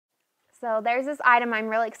So there's this item I'm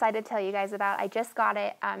really excited to tell you guys about. I just got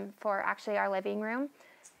it for actually our living room.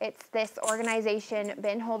 It's this organization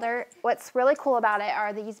bin holder. What's really cool about it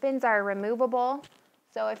are these bins are removable.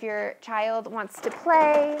 So if your child wants to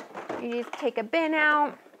play, you just take a bin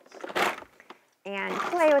out and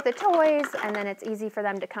play with the toys, and then it's easy for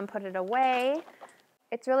them to come put it away.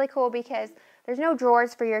 It's really cool because there's no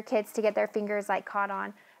drawers for your kids to get their fingers like caught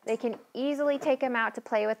on. They can easily take them out to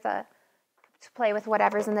play with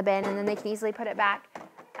whatever's in the bin, and then they can easily put it back.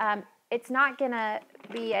 It's not gonna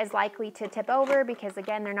be as likely to tip over because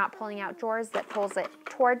again, they're not pulling out drawers that pulls it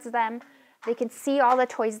towards them. They can see all the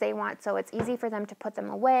toys they want, so it's easy for them to put them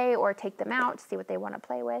away or take them out to see what they want to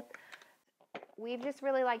play with. We've just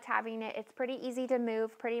really liked having it. It's pretty easy to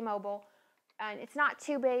move, pretty mobile. And it's not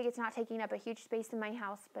too big. It's not taking up a huge space in my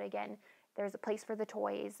house. But again, there's a place for the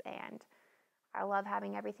toys, and I love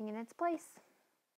having everything in its place.